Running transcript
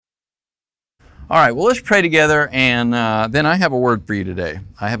All right, well, let's pray together, and then I have a word for you today.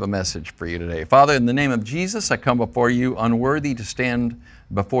 I have a message for you today. Father, in the name of Jesus, I come before you unworthy to stand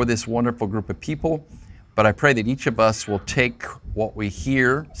before this wonderful group of people, but I pray that each of us will take what we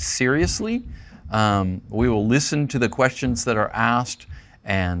hear seriously. We will listen to the questions that are asked,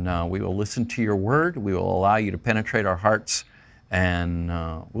 and we will listen to your word. We will allow you to penetrate our hearts, and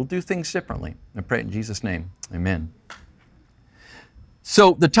we'll do things differently. I pray in Jesus' name, amen.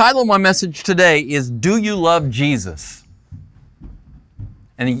 So the title of my message today is, Do You Love Jesus?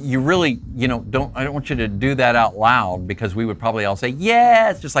 And you really, I don't want you to do that out loud, because we would probably all say,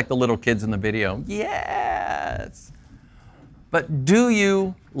 yes, just like the little kids in the video, yes. But do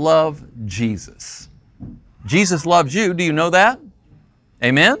you love Jesus? Jesus loves you. Do you know that?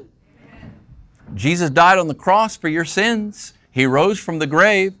 Amen? Amen. Jesus died on the cross for your sins. He rose from the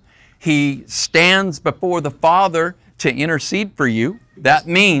grave. He stands before the Father to intercede for you. That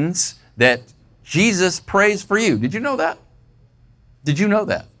means that Jesus prays for you. Did you know that? Did you know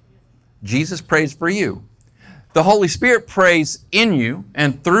that? Jesus prays for you. The Holy Spirit prays in you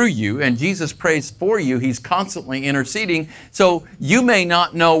and through you, and Jesus prays for you. He's constantly interceding. So you may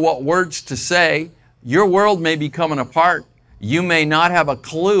not know what words to say. Your world may be coming apart. You may not have a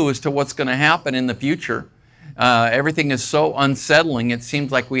clue as to what's going to happen in the future. Everything is so unsettling. It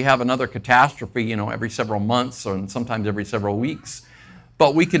seems like we have another catastrophe, every several months or sometimes every several weeks.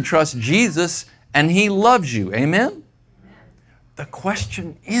 But we can trust Jesus, and He loves you. Amen? Amen. The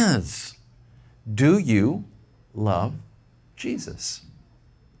question is, do you love Jesus?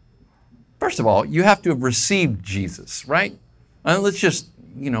 First of all, you have to have received Jesus, right? And let's just,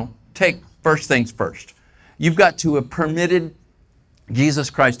 take first things first. You've got to have permitted Jesus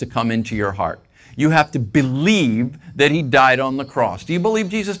Christ to come into your heart. You have to believe that He died on the cross. Do you believe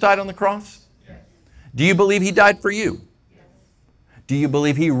Jesus died on the cross? Yes. Do you believe He died for you? Yes. Do you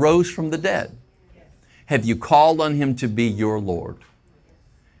believe He rose from the dead? Yes. Have you called on Him to be your Lord? Yes.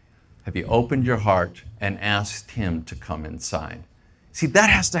 Have you opened your heart and asked Him to come inside? See, that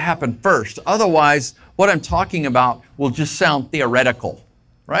has to happen first. Otherwise, what I'm talking about will just sound theoretical,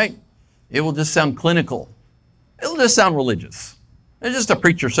 right? It will just sound clinical. It'll just sound religious. It's just a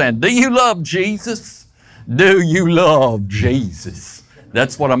preacher saying, do you love Jesus? Do you love Jesus?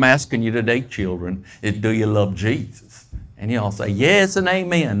 That's what I'm asking you today, children, is do you love Jesus? And you all say, yes and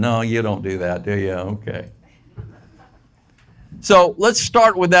amen. No, you don't do that, do you? Okay. So let's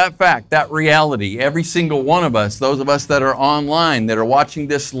start with that fact, that reality. Every single one of us, those of us that are online, that are watching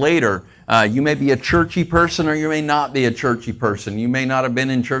this later, you may be a churchy person or you may not be a churchy person. You may not have been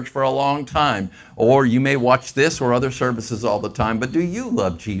in church for a long time, or you may watch this or other services all the time. But do you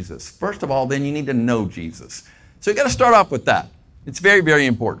love Jesus? First of all, then you need to know Jesus. So you got to start off with that. It's very, very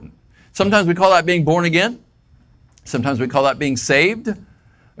important. Sometimes we call that being born again. Sometimes we call that being saved. It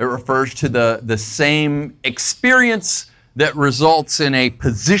refers to the same experience that results in a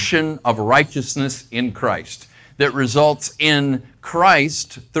position of righteousness in Christ, that results in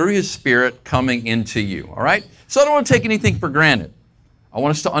Christ, through His Spirit, coming into you, all right? So I don't want to take anything for granted. I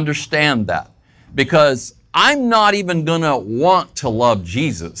want us to understand that, because I'm not even going to want to love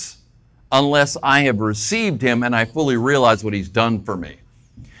Jesus unless I have received Him and I fully realize what He's done for me.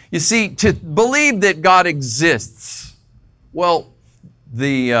 You see, to believe that God exists, well,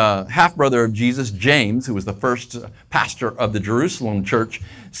 the half-brother of Jesus, James, who was the first pastor of the Jerusalem church,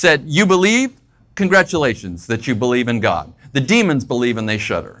 said, you believe? Congratulations that you believe in God. The demons believe and they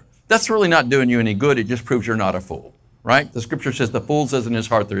shudder. That's really not doing you any good. It just proves you're not a fool, right? The scripture says the fool says in his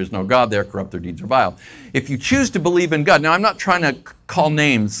heart there is no God. They are corrupt, their deeds are vile. If you choose to believe in God, now I'm not trying to call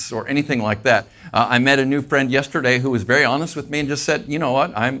names or anything like that. I met a new friend yesterday who was very honest with me and just said, you know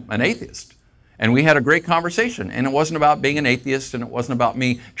what, I'm an atheist. And we had a great conversation, and it wasn't about being an atheist, and it wasn't about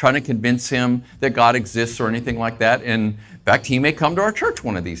me trying to convince him that God exists or anything like that. And in fact, he may come to our church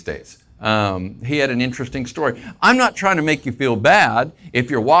one of these days. He had an interesting story. I'm not trying to make you feel bad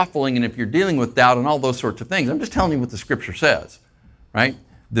if you're waffling and if you're dealing with doubt and all those sorts of things. I'm just telling you what the scripture says, right?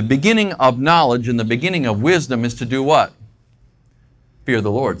 The beginning of knowledge and the beginning of wisdom is to do what? Fear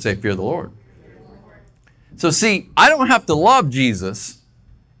the Lord. Say, fear the Lord. So see, I don't have to love Jesus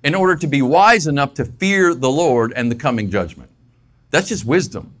in order to be wise enough to fear the Lord and the coming judgment. That's just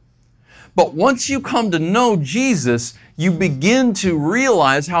wisdom. But once you come to know Jesus, you begin to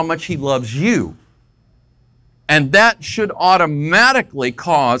realize how much He loves you. And that should automatically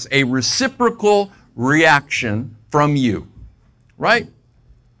cause a reciprocal reaction from you, right?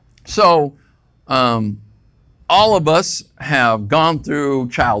 So, all of us have gone through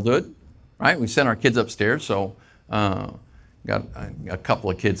childhood, right? We sent our kids upstairs, so got a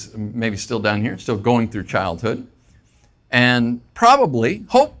couple of kids maybe still down here, still going through childhood. And probably,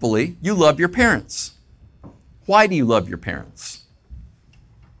 hopefully, you love your parents. Why do you love your parents?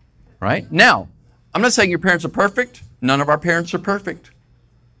 Right? Now, I'm not saying your parents are perfect. None of our parents are perfect.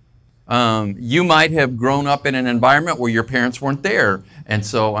 You might have grown up in an environment where your parents weren't there, and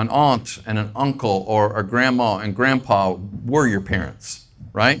so an aunt and an uncle or a grandma and grandpa were your parents,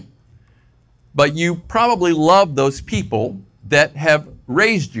 right? But you probably love those people that have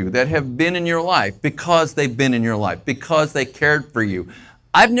raised you, that have been in your life because they've been in your life, because they cared for you.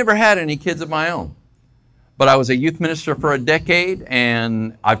 I've never had any kids of my own, but I was a youth minister for a decade,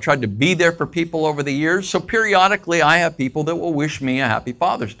 and I've tried to be there for people over the years. So periodically I have people that will wish me a happy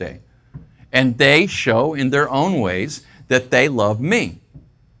Father's Day. And they show in their own ways that they love me.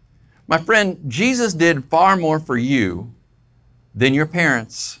 My friend, Jesus did far more for you than your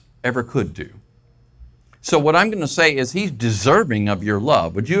parents ever could do. So what I'm going to say is He's deserving of your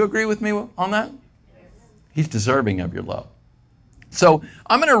love. Would you agree with me on that? He's deserving of your love. So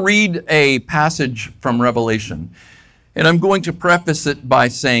I'm going to read a passage from Revelation. And I'm going to preface it by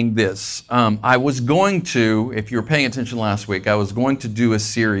saying this. I was going to, if you were paying attention last week, I was going to do a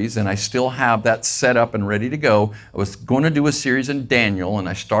series, and I still have that set up and ready to go. I was going to do a series in Daniel, and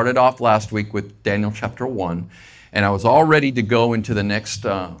I started off last week with Daniel chapter 1, and I was all ready to go into the next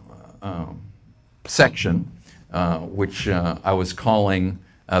section, which I was calling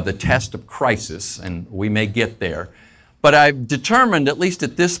the test of crisis, and we may get there. But I've determined, at least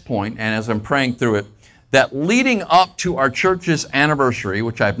at this point, and as I'm praying through it, that leading up to our church's anniversary,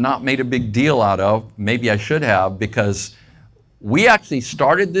 which I've not made a big deal out of, maybe I should have, because we actually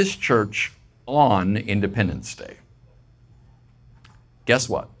started this church on Independence Day. Guess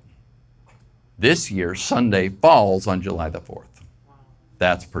what? This year, Sunday falls on July the 4th.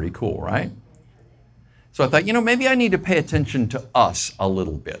 That's pretty cool, right? So I thought, maybe I need to pay attention to us a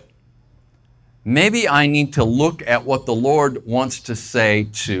little bit. Maybe I need to look at what the Lord wants to say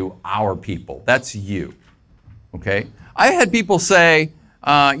to our people. That's you. Okay? I had people say,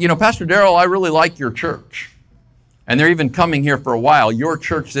 Pastor Darrell, I really like your church. And they're even coming here for a while. Your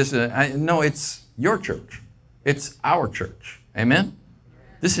church, this is, no, it's your church. It's our church. Amen?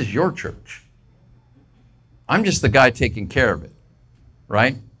 This is your church. I'm just the guy taking care of it.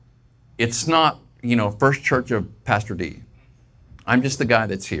 Right? It's not, First Church of Pastor D. I'm just the guy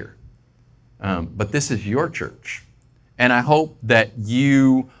that's here. But this is your church. And I hope that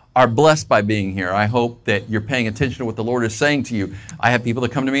you are blessed by being here. I hope that you're paying attention to what the Lord is saying to you. I have people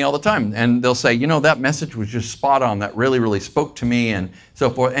that come to me all the time, and they'll say, that message was just spot on. That really, really spoke to me, and so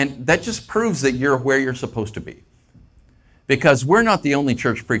forth. And that just proves that you're where you're supposed to be. Because we're not the only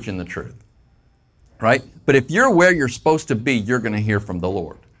church preaching the truth, right? But if you're where you're supposed to be, you're going to hear from the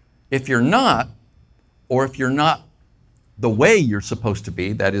Lord. If you're not, or if you're not the way you're supposed to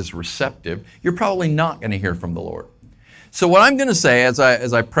be, that is receptive, you're probably not going to hear from the Lord. So what I'm going to say as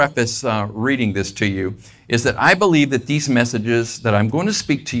I preface reading this to you is that I believe that these messages that I'm going to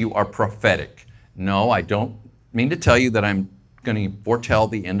speak to you are prophetic. No, I don't mean to tell you that I'm going to foretell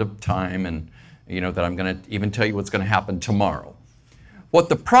the end of time and that I'm going to even tell you what's going to happen tomorrow. What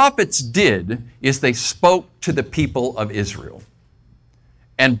the prophets did is they spoke to the people of Israel.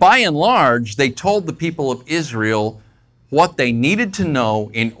 And by and large, they told the people of Israel what they needed to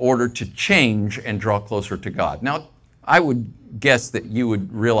know in order to change and draw closer to God. Now, I would guess that you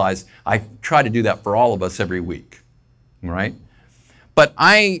would realize I try to do that for all of us every week, right? But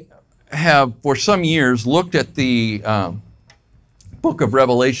I have, for some years, looked at the book of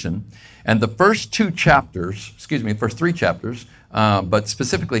Revelation, and the first three chapters, but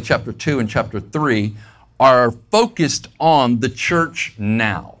specifically chapter 2 and chapter 3, are focused on the church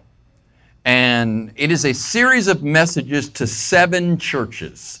now. And it is a series of messages to 7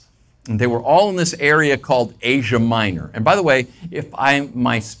 churches. And they were all in this area called Asia Minor. And by the way, if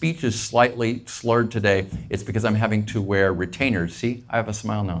my speech is slightly slurred today, it's because I'm having to wear retainers. See, I have a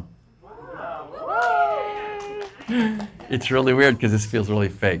smile now. It's really weird because this feels really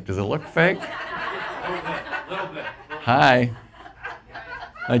fake. Does it look fake? A little bit. Hi.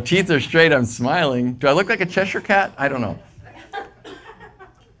 My teeth are straight, I'm smiling. Do I look like a Cheshire cat? I don't know.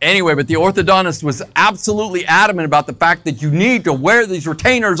 Anyway, but the orthodontist was absolutely adamant about the fact that you need to wear these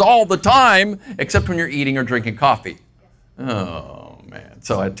retainers all the time, except when you're eating or drinking coffee. Oh, man.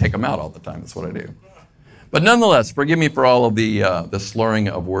 So I take them out all the time. That's what I do. But nonetheless, forgive me for all of the slurring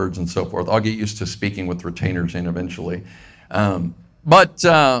of words and so forth. I'll get used to speaking with retainers in eventually.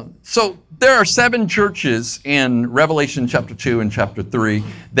 So there are 7 churches in Revelation chapter 2 and chapter 3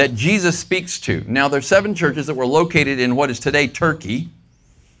 that Jesus speaks to. Now, there are 7 churches that were located in what is today Turkey.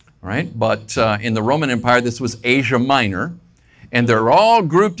 Right? But in the Roman Empire, this was Asia Minor. And they're all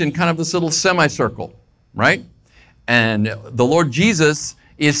grouped in kind of this little semicircle, right? And the Lord Jesus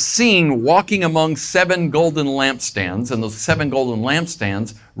is seen walking among 7 golden lampstands, and those 7 golden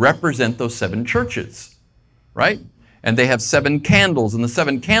lampstands represent those 7 churches, right? And they have 7 candles, and the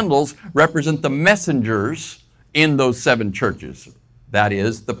 7 candles represent the messengers in those 7 churches. That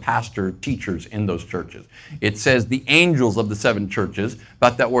is, the pastor teachers in those churches. It says the angels of the 7 churches,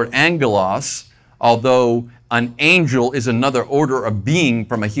 but that word angelos, although an angel is another order of being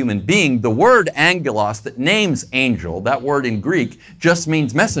from a human being, the word angelos that names angel, that word in Greek, just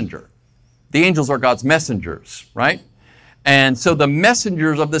means messenger. The angels are God's messengers, right? And so the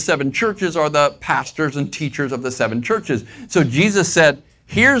messengers of the 7 churches are the pastors and teachers of the 7 churches. So Jesus said,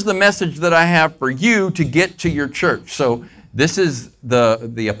 here's the message that I have for you to get to your church. So this is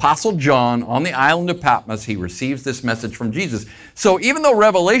the Apostle John on the island of Patmos. He receives this message from Jesus. So even though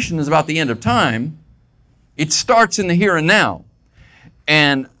Revelation is about the end of time, it starts in the here and now.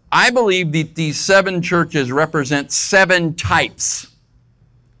 And I believe that these 7 churches represent 7 types,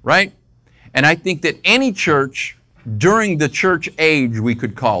 right? And I think that any church during the church age, we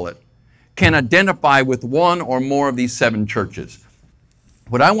could call it, can identify with one or more of these 7 churches.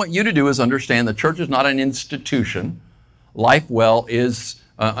 What I want you to do is understand the church is not an institution. LifeWell is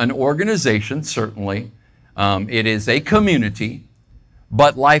an organization, certainly. It is a community,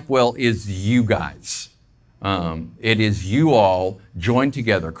 but LifeWell is you guys. It is you all joined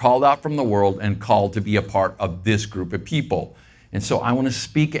together, called out from the world and called to be a part of this group of people. And so I want to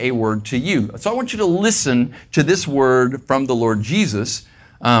speak a word to you. So I want you to listen to this word from the Lord Jesus.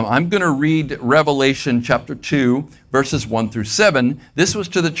 I'm going to read Revelation chapter 2, verses 1 through 7. This was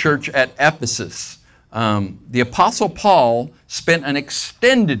to the church at Ephesus. The Apostle Paul spent an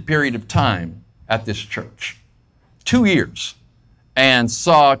extended period of time at this church, 2 years, and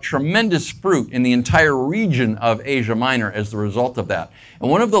saw tremendous fruit in the entire region of Asia Minor as the result of that.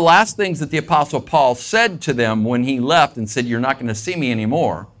 And one of the last things that the Apostle Paul said to them when he left and said, you're not going to see me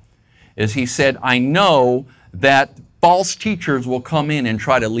anymore, is he said, I know that false teachers will come in and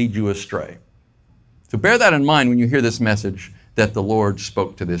try to lead you astray. So bear that in mind when you hear this message that the Lord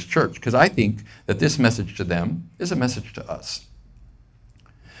spoke to this church, because I think that this message to them is a message to us.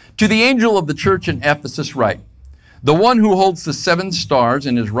 To the angel of the church in Ephesus write, the one who holds the 7 stars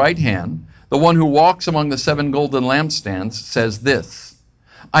in his right hand, the one who walks among the 7 golden lampstands, says this,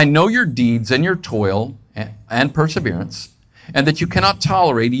 I know your deeds and your toil and perseverance, and that you cannot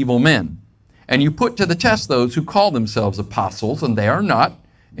tolerate evil men. And you put to the test those who call themselves apostles, and they are not,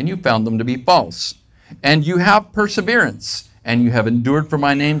 and you found them to be false. And you have perseverance, and you have endured for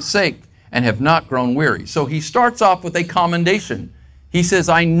my name's sake, and have not grown weary. So he starts off with a commendation. He says,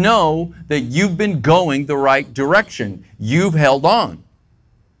 I know that you've been going the right direction. You've held on.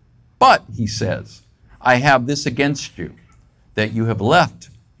 But, he says, I have this against you, that you have left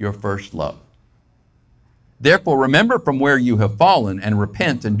your first love. Therefore, remember from where you have fallen, and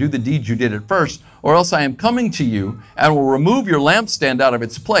repent and do the deeds you did at first, or else I am coming to you and will remove your lampstand out of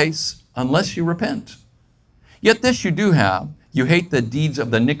its place, unless you repent. Yet this you do have. You hate the deeds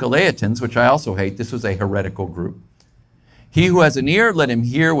of the Nicolaitans, which I also hate. This was a heretical group. He who has an ear, let him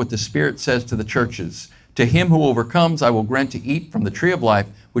hear what the Spirit says to the churches. To him who overcomes, I will grant to eat from the tree of life,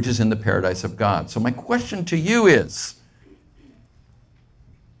 which is in the paradise of God. So my question to you is,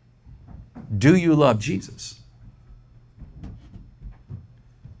 do you love Jesus?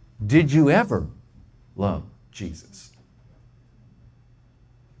 Did you ever love Jesus?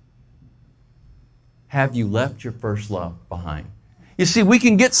 Have you left your first love behind? You see, we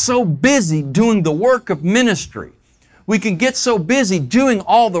can get so busy doing the work of ministry. We can get so busy doing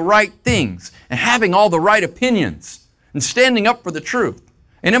all the right things and having all the right opinions and standing up for the truth.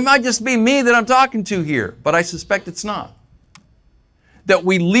 And it might just be me that I'm talking to here, but I suspect it's not. That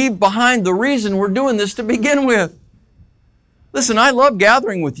we leave behind the reason we're doing this to begin with. Listen, I love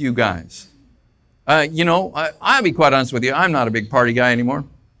gathering with you guys. I'll be quite honest with you, I'm not a big party guy anymore.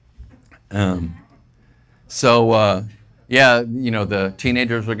 The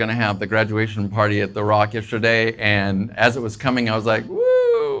teenagers were going to have the graduation party at the Rock yesterday, and as it was coming, I was like,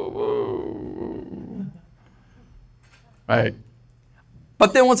 woo, woo. Right.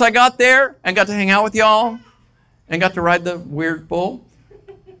 But then once I got there and got to hang out with y'all and got to ride the weird bull,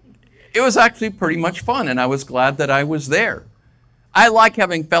 it was actually pretty much fun, and I was glad that I was there. I like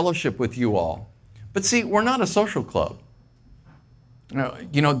having fellowship with you all. But see, we're not a social club.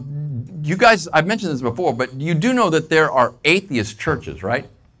 You guys, I've mentioned this before, but you do know that there are atheist churches, right?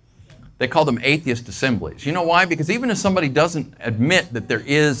 They call them atheist assemblies. You know why? Because even if somebody doesn't admit that there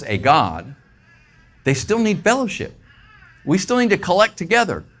is a God, they still need fellowship. We still need to collect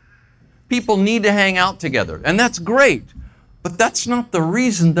together. People need to hang out together, and that's great. But that's not the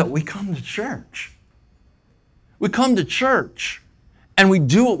reason that we come to church. We come to church and we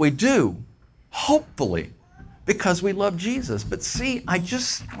do what we do, hopefully, because we love Jesus. But see, I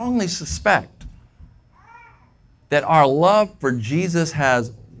just strongly suspect that our love for Jesus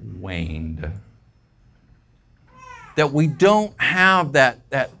has waned. That we don't have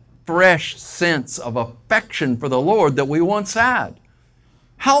that fresh sense of affection for the Lord that we once had.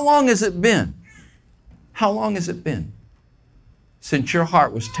 How long has it been? How long has it been since your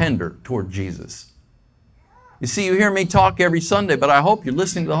heart was tender toward Jesus? You see, you hear me talk every Sunday, but I hope you're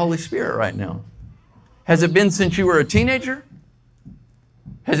listening to the Holy Spirit right now. Has it been since you were a teenager?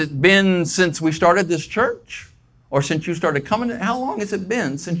 Has it been since we started this church? Or since you started coming? How long has it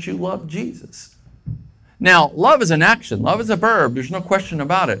been since you loved Jesus? Now, love is an action. Love is a verb. There's no question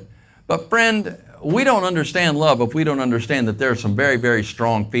about it. But friend, we don't understand love if we don't understand that there are some very, very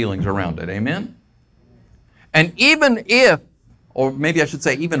strong feelings around it. Amen? And even if, or maybe I should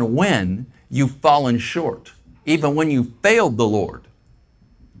say even when, you've fallen short, even when you failed the Lord,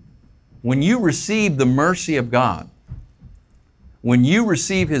 when you receive the mercy of God, when you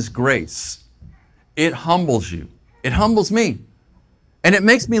receive His grace, it humbles you. It humbles me. And it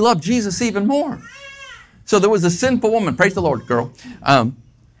makes me love Jesus even more. So there was a sinful woman. Praise the Lord, girl.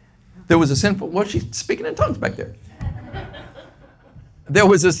 There was a sinful, well, she's speaking in tongues back there. There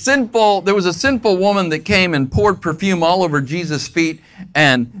was a sinful woman that came and poured perfume all over Jesus' feet,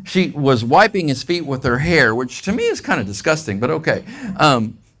 and she was wiping His feet with her hair, which to me is kind of disgusting, but okay.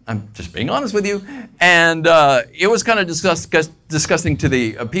 I'm just being honest with you. And it was kind of disgusting to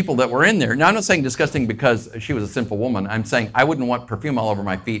the people that were in there. Now, I'm not saying disgusting because she was a sinful woman. I'm saying I wouldn't want perfume all over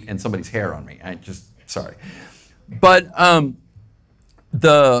my feet and somebody's hair on me. Sorry. But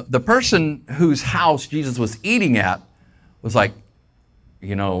the person whose house Jesus was eating at was like,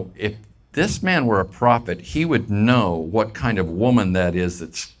 you know, if this man were a prophet, he would know what kind of woman that is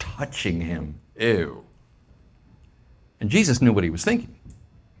that's touching him. Ew. And Jesus knew what He was thinking.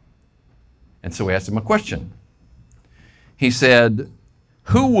 And so He asked him a question. He said,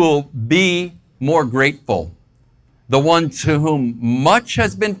 who will be more grateful? The one to whom much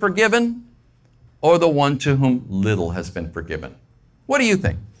has been forgiven, or the one to whom little has been forgiven? What do you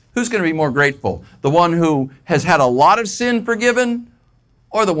think? Who's going to be more grateful? The one who has had a lot of sin forgiven,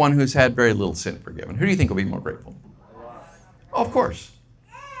 or the one who's had very little sin forgiven? Who do you think will be more grateful? Oh, of course.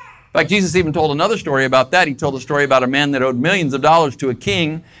 In fact, Jesus even told another story about that. He told a story about a man that owed millions of dollars to a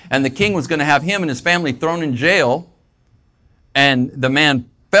king, and the king was going to have him and his family thrown in jail. And the man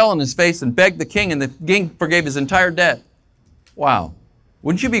fell on his face and begged the king, and the king forgave his entire debt. Wow.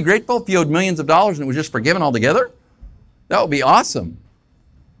 Wouldn't you be grateful if you owed millions of dollars and it was just forgiven altogether? That would be awesome.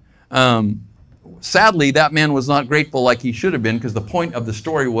 Sadly, that man was not grateful like he should have been, because the point of the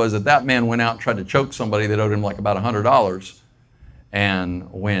story was that man went out and tried to choke somebody that owed him like about $100. And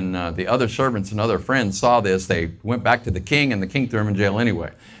when the other servants and other friends saw this, they went back to the king, and the king threw him in jail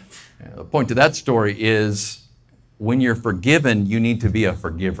anyway. The point to that story is, when you're forgiven, you need to be a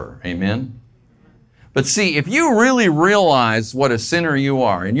forgiver. Amen? But see, if you really realize what a sinner you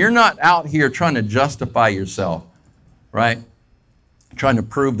are, and you're not out here trying to justify yourself, right? Trying to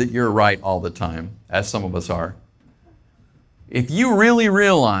prove that you're right all the time, as some of us are. If you really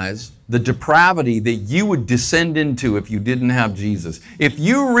realize the depravity that you would descend into if you didn't have Jesus, if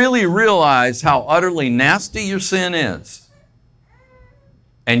you really realize how utterly nasty your sin is,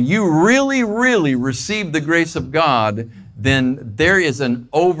 and you really, really receive the grace of God, then there is an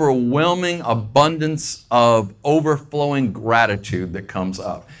overwhelming abundance of overflowing gratitude that comes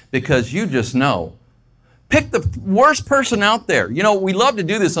up, because you just know. Pick the worst person out there. You know, we love to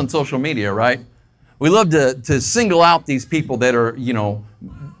do this on social media, right? We love to single out these people that are, you know,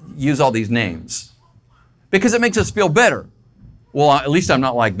 use all these names, because it makes us feel better. Well, at least I'm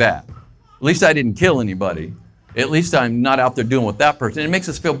not like that. At least I didn't kill anybody. At least I'm not out there doing with that person. It makes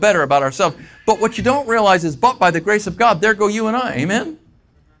us feel better about ourselves. But what you don't realize is, but by the grace of God, there go you and I. Amen?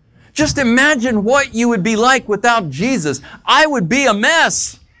 Just imagine what you would be like without Jesus. I would be a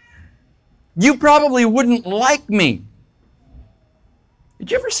mess. You probably wouldn't like me.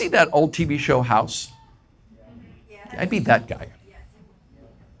 Did you ever see that old TV show House? I'd be that guy.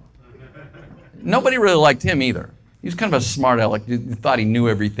 Nobody really liked him either. He was kind of a smart aleck. He thought he knew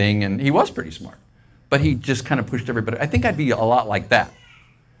everything, and he was pretty smart. But he just kind of pushed everybody. I think I'd be a lot like that.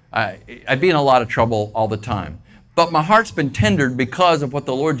 I'd be in a lot of trouble all the time. But my heart's been tendered because of what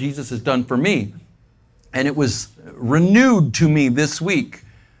the Lord Jesus has done for me. And it was renewed to me this week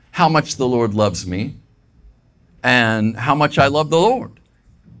how much the Lord loves me and how much I love the Lord.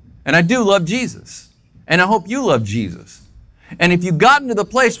 And I do love Jesus. And I hope you love Jesus. And if you've gotten to the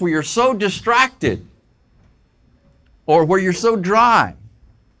place where you're so distracted, or where you're so dry,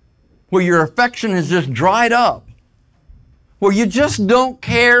 where your affection has just dried up, where you just don't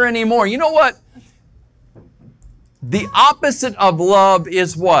care anymore. You know what? The opposite of love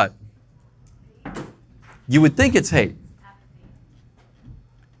is what? You would think it's hate.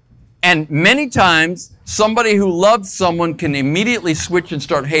 And many times, somebody who loves someone can immediately switch and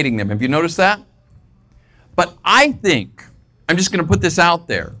start hating them. Have you noticed that? But I think, I'm just going to put this out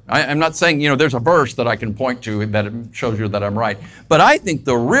there. I'm not saying, there's a verse that I can point to that shows you that I'm right. But I think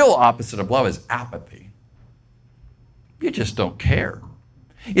the real opposite of love is apathy. You just don't care.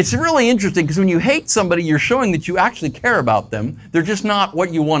 It's really interesting because when you hate somebody, you're showing that you actually care about them. They're just not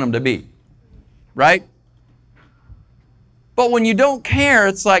what you want them to be, right? But when you don't care,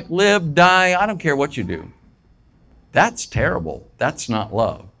 it's like live, die, I don't care what you do. That's terrible. That's not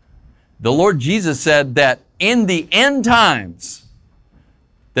love. The Lord Jesus said that in the end times,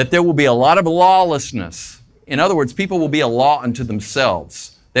 that there will be a lot of lawlessness. In other words, people will be a law unto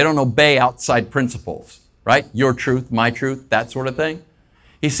themselves. They don't obey outside principles, right? Your truth, my truth, that sort of thing.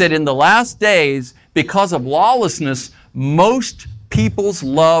 He said in the last days, because of lawlessness, most people's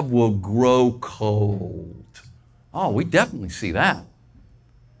love will grow cold. Oh, we definitely see that.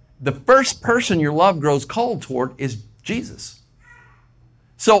 The first person your love grows cold toward is Jesus.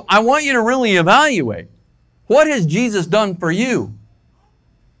 So I want you to really evaluate, what has Jesus done for you?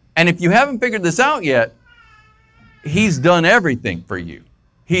 And if you haven't figured this out yet, He's done everything for you.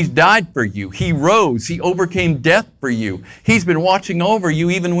 He's died for you. He rose. He overcame death for you. He's been watching over you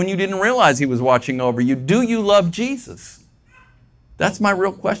even when you didn't realize He was watching over you. Do you love Jesus? That's my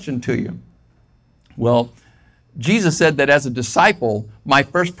real question to you. Well, Jesus said that as a disciple, my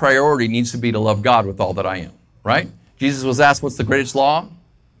first priority needs to be to love God with all that I am, right? Jesus was asked, what's the greatest law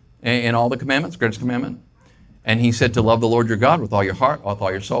in all the commandments, greatest commandment? And He said to love the Lord your God with all your heart, with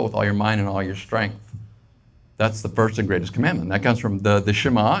all your soul, with all your mind, and all your strength. That's the first and greatest commandment. That comes from the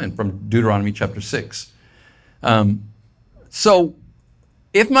Shema and from Deuteronomy chapter 6. So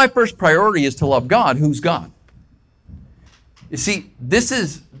if my first priority is to love God, who's God? You see, this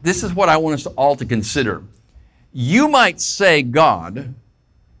is what I want us all to consider. You might say God,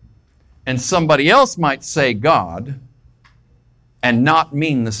 and somebody else might say God, and not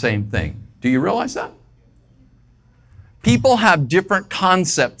mean the same thing. Do you realize that? People have different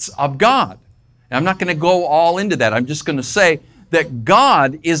concepts of God. And I'm not going to go all into that. I'm just going to say that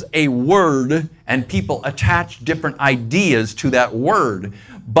God is a word, and people attach different ideas to that word.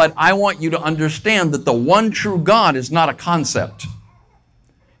 But I want you to understand that the one true God is not a concept.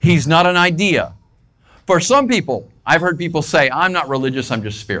 He's not an idea. For some people, I've heard people say, I'm not religious, I'm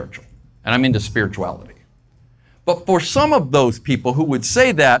just spiritual. And I'm into spirituality. But for some of those people who would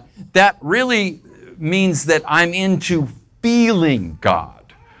say that, that really means that I'm into feeling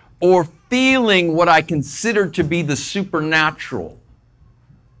God, or feeling what I consider to be the supernatural.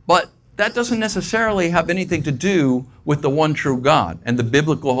 But that doesn't necessarily have anything to do with the one true God and the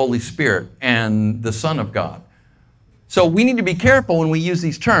biblical Holy Spirit and the Son of God. So we need to be careful when we use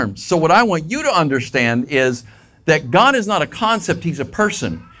these terms. So what I want you to understand is that God is not a concept, He's a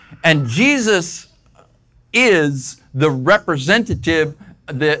person. And Jesus is the representative,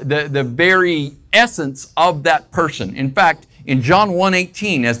 the very essence of that person. In fact, in John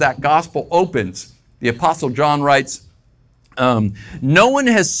 1:18, as that gospel opens, the Apostle John writes, no one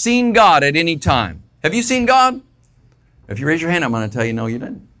has seen God at any time. Have you seen God? If you raise your hand, I'm going to tell you, no, you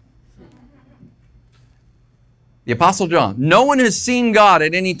didn't. The Apostle John, no one has seen God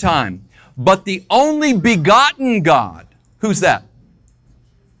at any time, but the only begotten God. Who's that?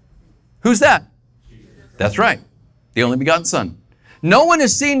 Who's that? That's right. The only begotten Son. No one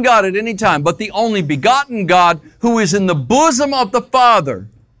has seen God at any time, but the only begotten God who is in the bosom of the Father.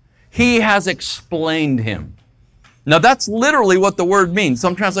 He has explained Him. Now that's literally what the word means.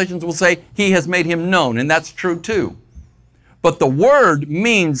 Some translations will say He has made Him known, and that's true too. But the word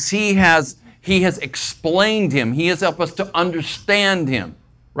means He has explained Him. He has helped us to understand Him,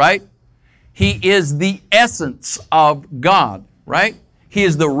 right? He is the essence of God, right? He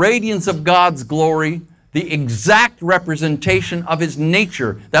is the radiance of God's glory, the exact representation of His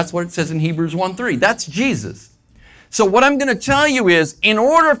nature. That's what it says in Hebrews 1:3. That's Jesus. So what I'm going to tell you is, in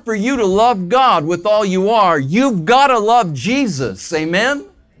order for you to love God with all you are, you've got to love Jesus. Amen?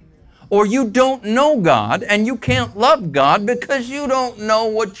 Or you don't know God, and you can't love God because you don't know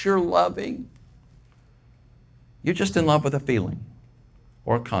what you're loving. You're just in love with a feeling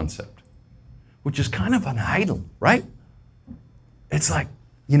or a concept, which is kind of an idol, right? It's like,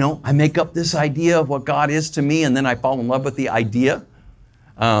 I make up this idea of what God is to me, and then I fall in love with the idea.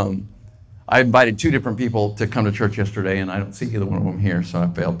 I invited 2 different people to come to church yesterday, and I don't see either one of them here, so I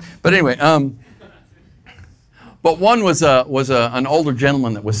failed. But anyway, but one was an older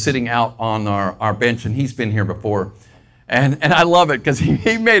gentleman that was sitting out on our bench, and he's been here before. And I love it because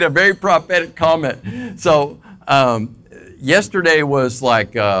he made a very prophetic comment. So yesterday was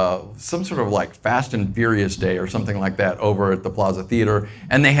like some sort of like Fast and Furious Day or something like that over at the Plaza Theater.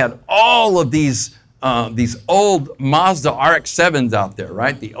 And they had all of these old Mazda RX-7s out there,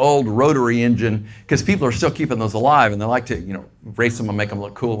 right? The old rotary engine, because people are still keeping those alive and they like to, you know, race them and make them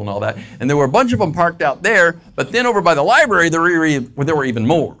look cool and all that. And there were a bunch of them parked out there, but then over by the library, there were even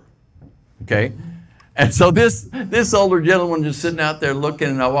more, okay? And so this older gentleman just sitting out there looking,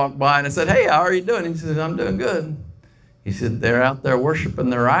 and I walked by and I said, "Hey, how are you doing?" He said, "I'm doing good." He said, "They're out there worshiping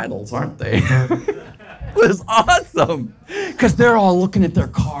their idols, aren't they?" It was awesome, because they're all looking at their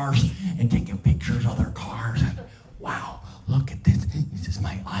cars and taking pictures of their cars. And, wow, look at this. This is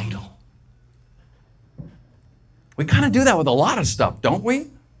my idol. We kind of do that with a lot of stuff, don't we?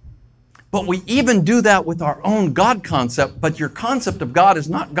 But we even do that with our own God concept, but your concept of God is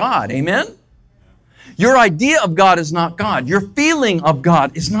not God. Amen? Your idea of God is not God. Your feeling of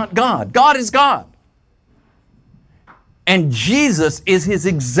God is not God. God is God. And Jesus is His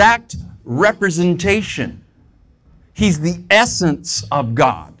exact representation. He's the essence of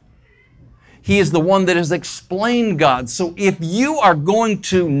God. He is the one that has explained God. So if you are going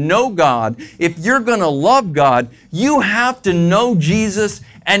to know God, if you're going to love God, you have to know Jesus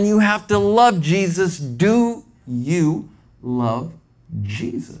and you have to love Jesus. Do you love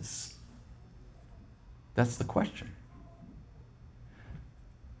Jesus? That's the question.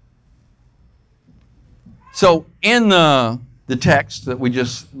 So in the text that we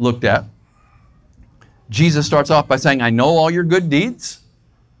just looked at, Jesus starts off by saying, "I know all your good deeds."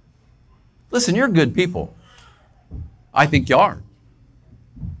 Listen, you're good people. I think you are.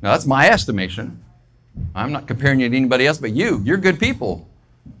 Now that's my estimation. I'm not comparing you to anybody else but you. You're good people.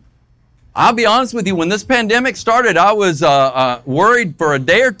 I'll be honest with you, when this pandemic started, I was worried for a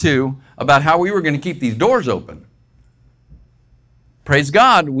day or two about how we were going to keep these doors open. Praise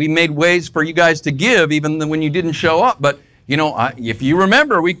God, we made ways for you guys to give even when you didn't show up. But, you know, if you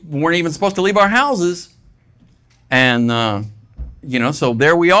remember, we weren't even supposed to leave our houses. And, you know, so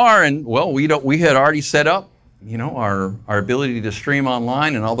there we are. And, well, we had already set up, you know, our ability to stream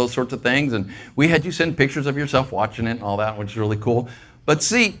online and all those sorts of things. And we had you send pictures of yourself watching it and all that, which is really cool. But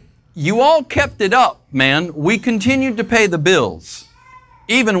see, you all kept it up, man. We continued to pay the bills,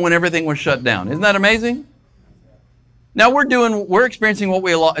 even when everything was shut down. Isn't that amazing? Now we're experiencing what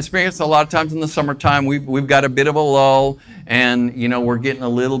we experience a lot of times in the summertime. We've got a bit of a lull, and you know we're getting a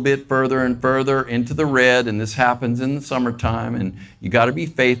little bit further and further into the red, and this happens in the summertime, and you got to be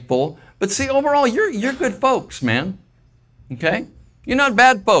faithful. But see, overall, you're good folks, man. Okay, you're not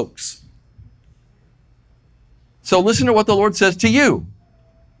bad folks. So listen to what the Lord says to you.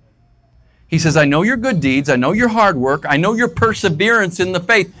 He says, "I know your good deeds. I know your hard work. I know your perseverance in the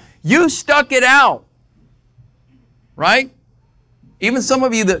faith. You stuck it out." Right? Even some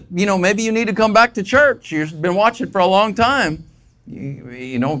of you that, you know, maybe you need to come back to church. You've been watching for a long time.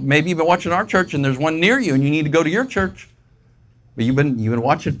 You know, maybe you've been watching our church and there's one near you and you need to go to your church. But you've been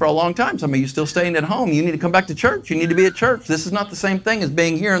watching for a long time. Some of you still staying at home. You need to come back to church. You need to be at church. This is not the same thing as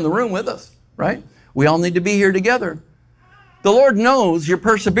being here in the room with us, right? We all need to be here together. The Lord knows your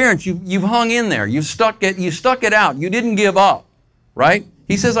perseverance. You've hung in there. You stuck it out. You didn't give up, right?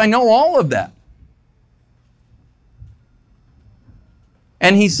 He says, "I know all of that."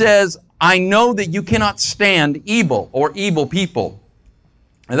 And he says, "I know that you cannot stand evil or evil people."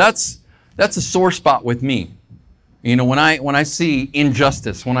 And that's a sore spot with me. You know, when I see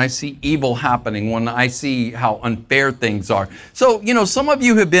injustice, when I see evil happening, when I see how unfair things are. So, you know, some of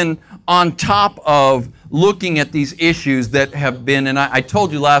you have been on top of looking at these issues that have been, and I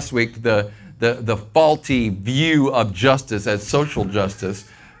told you last week, the faulty view of justice as social justice.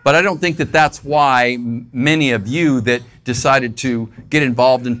 But I don't think that that's why many of you that decided to get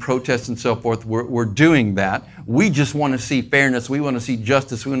involved in protests and so forth were doing that. We just want to see fairness. We want to see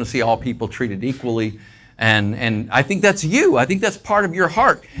justice. We want to see all people treated equally. And I think that's you. I think that's part of your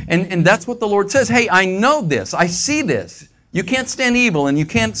heart. And that's what the Lord says. Hey, I know this. I see this. You can't stand evil and you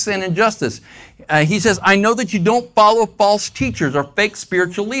can't stand injustice. He says, "I know that you don't follow false teachers or fake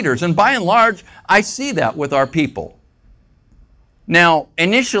spiritual leaders." And by and large, I see that with our people. Now,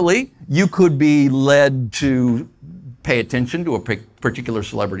 initially, you could be led to pay attention to a particular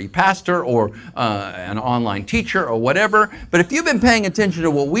celebrity pastor or an online teacher or whatever. But if you've been paying attention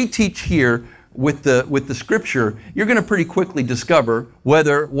to what we teach here with the Scripture, you're going to pretty quickly discover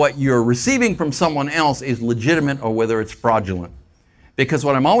whether what you're receiving from someone else is legitimate or whether it's fraudulent. Because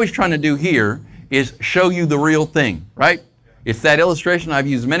what I'm always trying to do here is show you the real thing, right? It's that illustration I've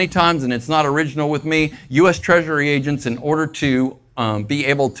used many times, and it's not original with me. U.S. Treasury agents, in order to be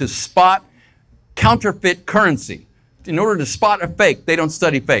able to spot counterfeit currency. in order to spot a fake, they don't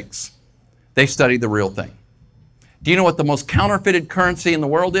study fakes. They study the real thing. Do you know what the most counterfeited currency in the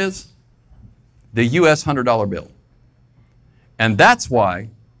world is? The U.S. $100 bill. And that's why,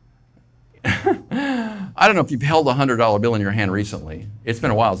 I don't know if you've held a $100 bill in your hand recently. It's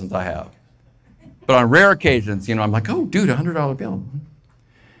been a while since I have. But on rare occasions, I'm like, oh, dude, a $100 bill.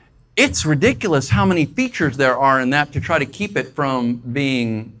 It's ridiculous how many features there are in that to try to keep it from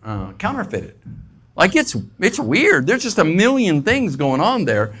being counterfeited. Like, it's weird. There's just a million things going on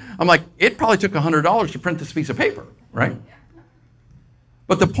there. I'm like, it probably took $100 to print this piece of paper, right?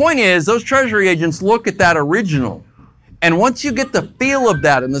 But the point is, those treasury agents look at that original. And once you get the feel of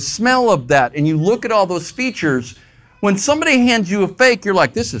that and the smell of that, and you look at all those features, when somebody hands you a fake, you're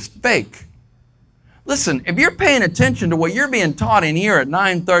like, this is fake. Listen, if you're paying attention to what you're being taught in here at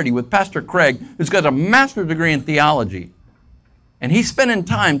 9:30 with Pastor Craig, who's got a master's degree in theology, and he's spending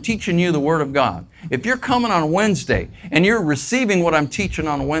time teaching you the Word of God. If you're coming on Wednesday and you're receiving what I'm teaching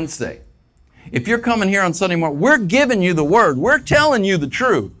on Wednesday, if you're coming here on Sunday morning, we're giving you the Word. We're telling you the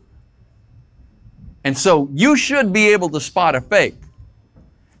truth. And so you should be able to spot a fake.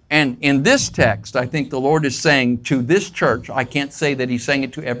 And in this text, I think the Lord is saying to this church, I can't say that He's saying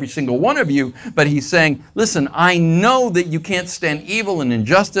it to every single one of you, but He's saying, listen, I know that you can't stand evil and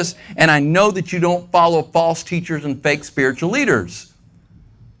injustice, and I know that you don't follow false teachers and fake spiritual leaders.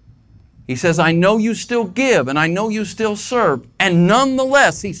 He says, I know you still give, and I know you still serve, and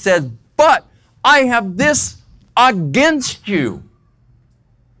nonetheless, He says, but I have this against you.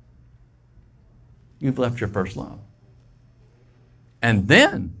 You've left your first love. And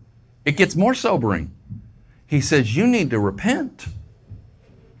then it gets more sobering. He says, you need to repent.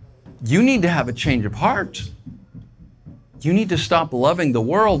 You need to have a change of heart. You need to stop loving the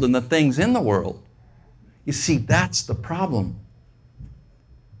world and the things in the world. You see, that's the problem.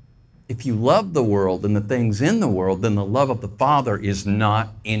 If you love the world and the things in the world, then the love of the Father is not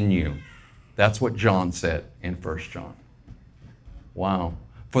in you. That's what John said in 1 John. Wow.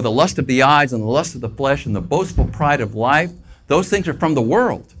 For the lust of the eyes and the lust of the flesh and the boastful pride of life, those things are from the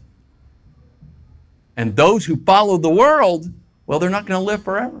world. And those who follow the world, well, they're not going to live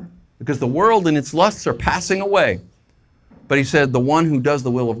forever because the world and its lusts are passing away. But He said, the one who does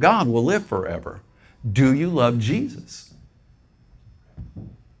the will of God will live forever. Do you love Jesus?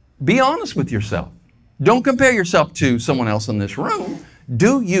 Be honest with yourself. Don't compare yourself to someone else in this room.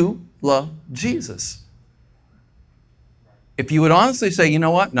 Do you love Jesus? If you would honestly say, you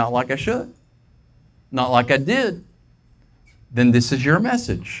know what, not like I should, not like I did, then this is your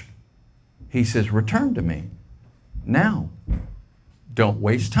message. He says, return to me now. Don't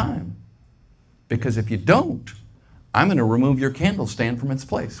waste time. Because if you don't, I'm going to remove your candle stand from its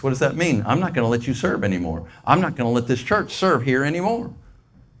place. What does that mean? I'm not going to let you serve anymore. I'm not going to let this church serve here anymore.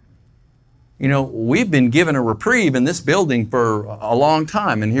 We've been given a reprieve in this building for a long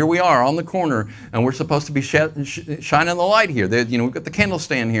time, and here we are on the corner, and we're supposed to be shining the light here. We've got the candle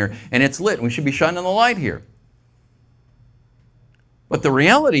stand here, and it's lit, and we should be shining the light here. But the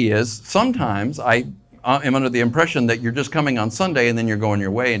reality is, sometimes I am under the impression that you're just coming on Sunday and then you're going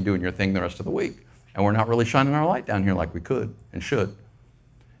your way and doing your thing the rest of the week. And we're not really shining our light down here like we could and should.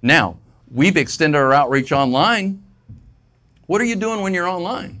 Now, we've extended our outreach online. What are you doing when you're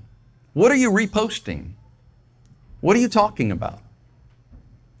online? What are you reposting? What are you talking about?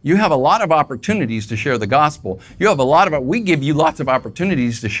 You have a lot of opportunities to share the gospel. We give you lots of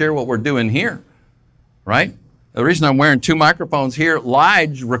opportunities to share what we're doing here, right? The reason I'm wearing 2 microphones here,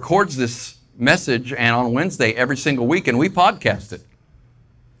 Lige records this message, and on Wednesday every single week, and we podcast it.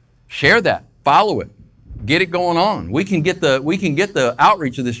 Share that, follow it, get it going on. We can get the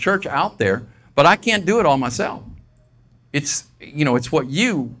outreach of this church out there, but I can't do it all myself. It's what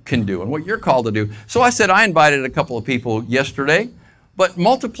you can do and what you're called to do. So I said I invited a couple of people yesterday, but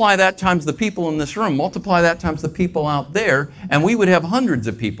multiply that times the people in this room, multiply that times the people out there, and we would have hundreds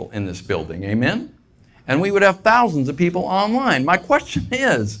of people in this building. Amen? And we would have thousands of people online. My question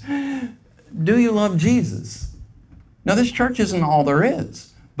is, do you love Jesus? Now, this church isn't all there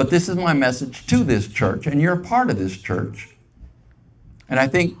is, but this is my message to this church, and you're a part of this church. And I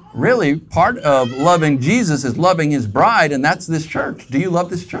think really part of loving Jesus is loving His bride, and that's this church. Do you love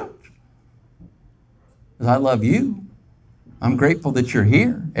this church? Because I love you. I'm grateful that you're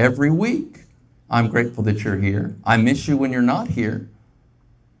here every week. I'm grateful that you're here. I miss you when you're not here.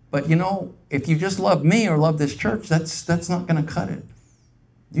 But if you just love me or love this church, that's not going to cut it.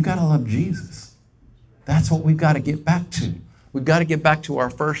 You got to love Jesus. That's what we've got to get back to. We've got to get back to our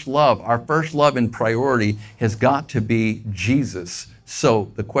first love. Our first love and priority has got to be Jesus. So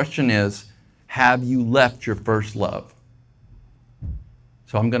the question is, have you left your first love?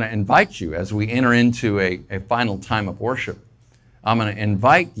 So I'm going to invite you as we enter into a final time of worship. I'm going to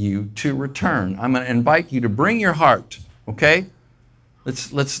invite you to return. I'm going to invite you to bring your heart, okay?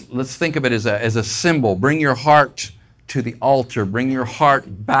 Let's think of it as a symbol. Bring your heart to the altar. Bring your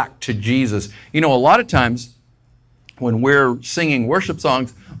heart back to Jesus. You know, a lot of times when we're singing worship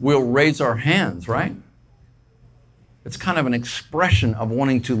songs, we'll raise our hands, right? It's kind of an expression of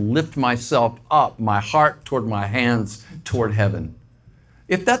wanting to lift myself up, my heart toward my hands toward heaven.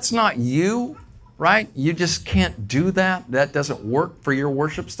 If that's not you, right, you just can't do that, that doesn't work for your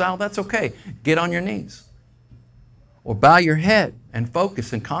worship style, that's okay. Get on your knees. Or bow your head and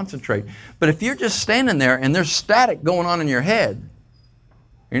focus and concentrate. But if you're just standing there and there's static going on in your head,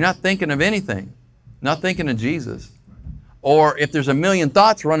 you're not thinking of anything, not thinking of Jesus. Or if there's a million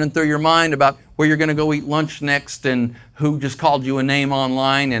thoughts running through your mind about where you're going to go eat lunch next and who just called you a name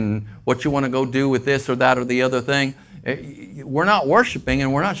online and what you want to go do with this or that or the other thing, we're not worshiping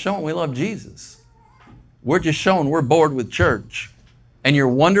and we're not showing we love Jesus. We're just showing we're bored with church. And you're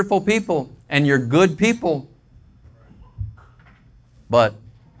wonderful people and you're good people. But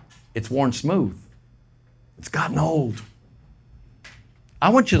it's worn smooth. It's gotten old. I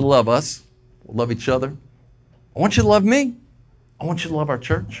want you to love us. We'll love each other. I want you to love me. I want you to love our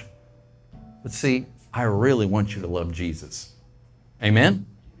church. But see, I really want you to love Jesus. Amen?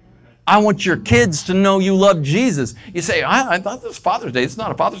 I want your kids to know you love Jesus. You say, I thought this was Father's Day. It's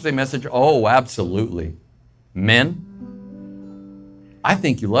not a Father's Day message. Oh, absolutely. Men, I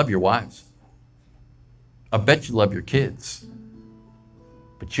think you love your wives. I bet you love your kids.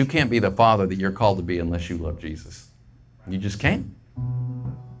 But you can't be the father that you're called to be unless you love Jesus. You just can't.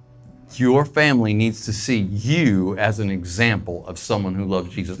 Your family needs to see you as an example of someone who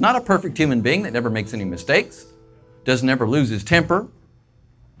loves Jesus. Not a perfect human being that never makes any mistakes, doesn't ever lose his temper,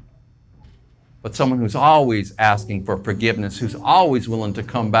 but someone who's always asking for forgiveness, who's always willing to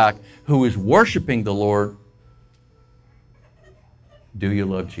come back, who is worshiping the Lord. Do you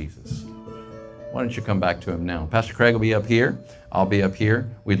love Jesus? Why don't you come back to Him now? Pastor Craig will be up here. I'll be up here.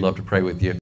 We'd love to pray with you.